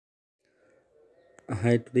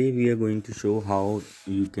Hi, today we are going to show how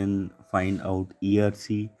you can find out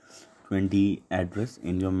ERC20 address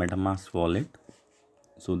in your Metamask wallet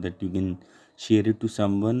so that you can share it to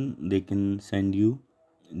someone. They can send you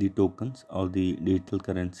the tokens or the digital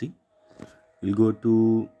currency. You'll go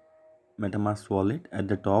to Metamask wallet. At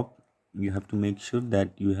the top, you have to make sure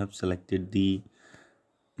that you have selected the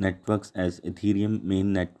networks as Ethereum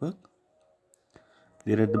main network.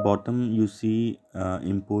 There at the bottom, you see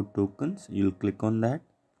import tokens. You'll click on that.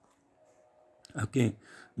 Okay,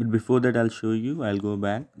 but before that I'll show you. I'll go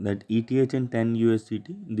back that ETH and 10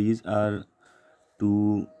 USDT. These are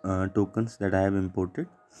two tokens that I have imported.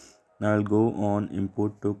 Now I'll go on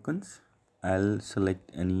import tokens. I'll select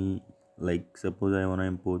any, like suppose I want to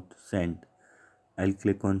import send. I'll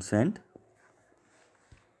click on send.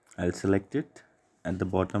 I'll select it. At the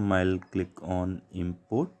bottom I'll click on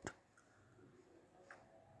import.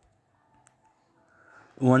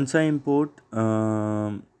 Once I import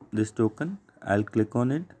this token, I'll click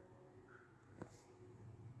on it.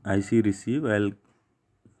 I see receive. I'll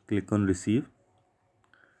click on receive.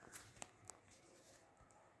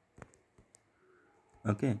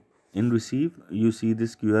 Okay, in receive you see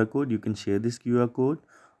this QR code. You can share this QR code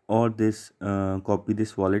or this copy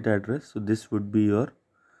this wallet address. So this would be your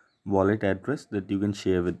wallet address that you can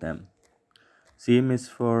share with them. Same is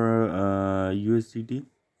for USDT.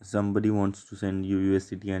 Somebody wants to send you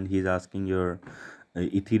USDT and he's asking your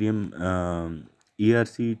Ethereum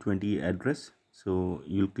ERC20 address. So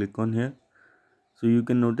you'll click on here. So you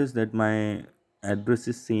can notice that my address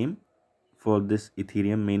is same for this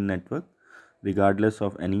Ethereum main network. Regardless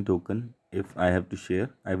of any token, if I have to share,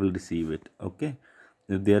 I will receive it. Okay,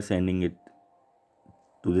 if they are sending it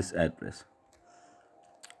to this address.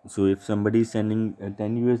 So if somebody is sending 10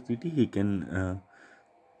 USDT, he can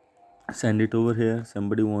send it over here.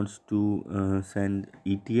 Somebody wants to send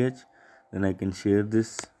ETH, then I can share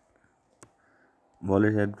this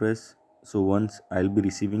wallet address. So once I'll be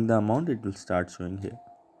receiving the amount, it will start showing here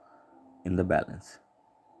in the balance.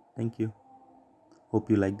 Thank you. Hope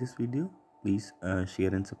you like this video. Please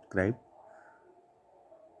share and subscribe.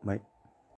 Bye.